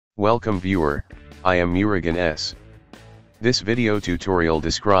Welcome viewer, I am Murugan S. This video tutorial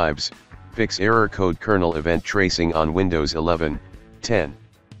describes, fix error code kernel event tracing on Windows 11, 10.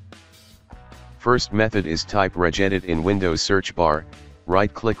 First method is type regedit in Windows search bar,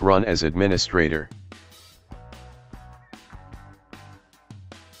 right-click Run as administrator.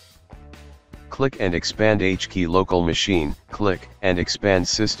 Click and expand HKey local machine, click and expand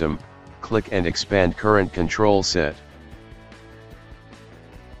system, click and expand current control set.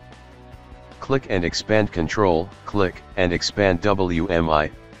 Click and expand control, click and expand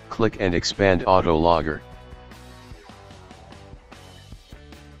WMI, click and expand auto logger.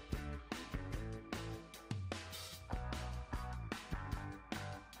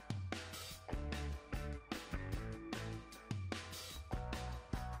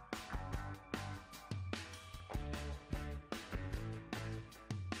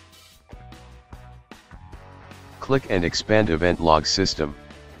 Click and expand event log system.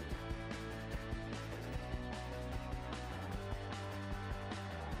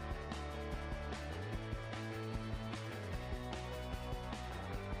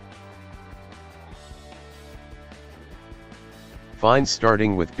 Find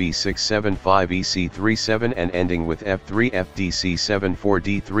starting with B675EC37 and ending with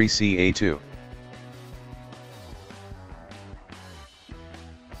F3FDC74D3CA2.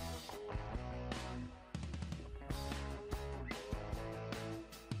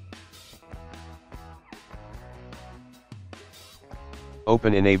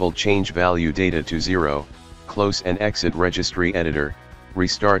 Open Enable Change Value Data to 0, close and exit Registry Editor,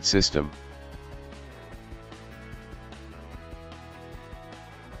 restart system.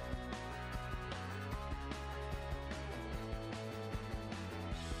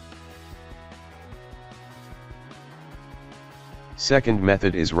 Second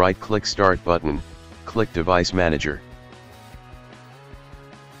method is right-click Start button, click Device Manager.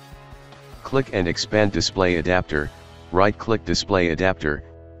 Click and expand Display Adapter, right-click Display Adapter,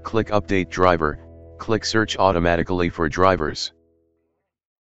 click Update Driver, click Search automatically for drivers.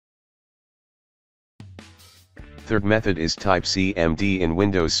 Third method is type CMD in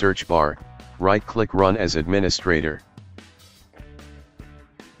Windows search bar, right-click Run as administrator.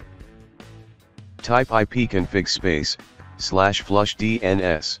 Type ipconfig space /flush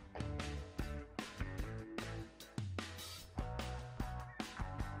DNS.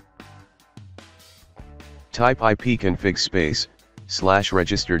 Type ipconfig space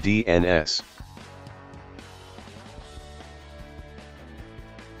 /register DNS.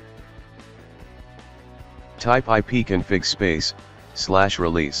 Type ipconfig space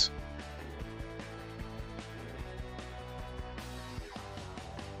 /release.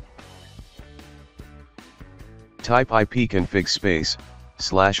 Type ipconfig space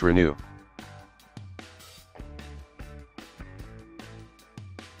 /renew.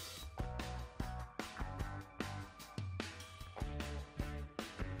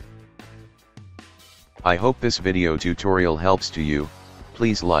 I hope this video tutorial helps to you.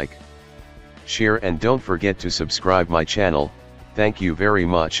 Please like, share and don't forget to subscribe my channel. Thank you very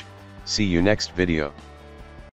much. See you next video.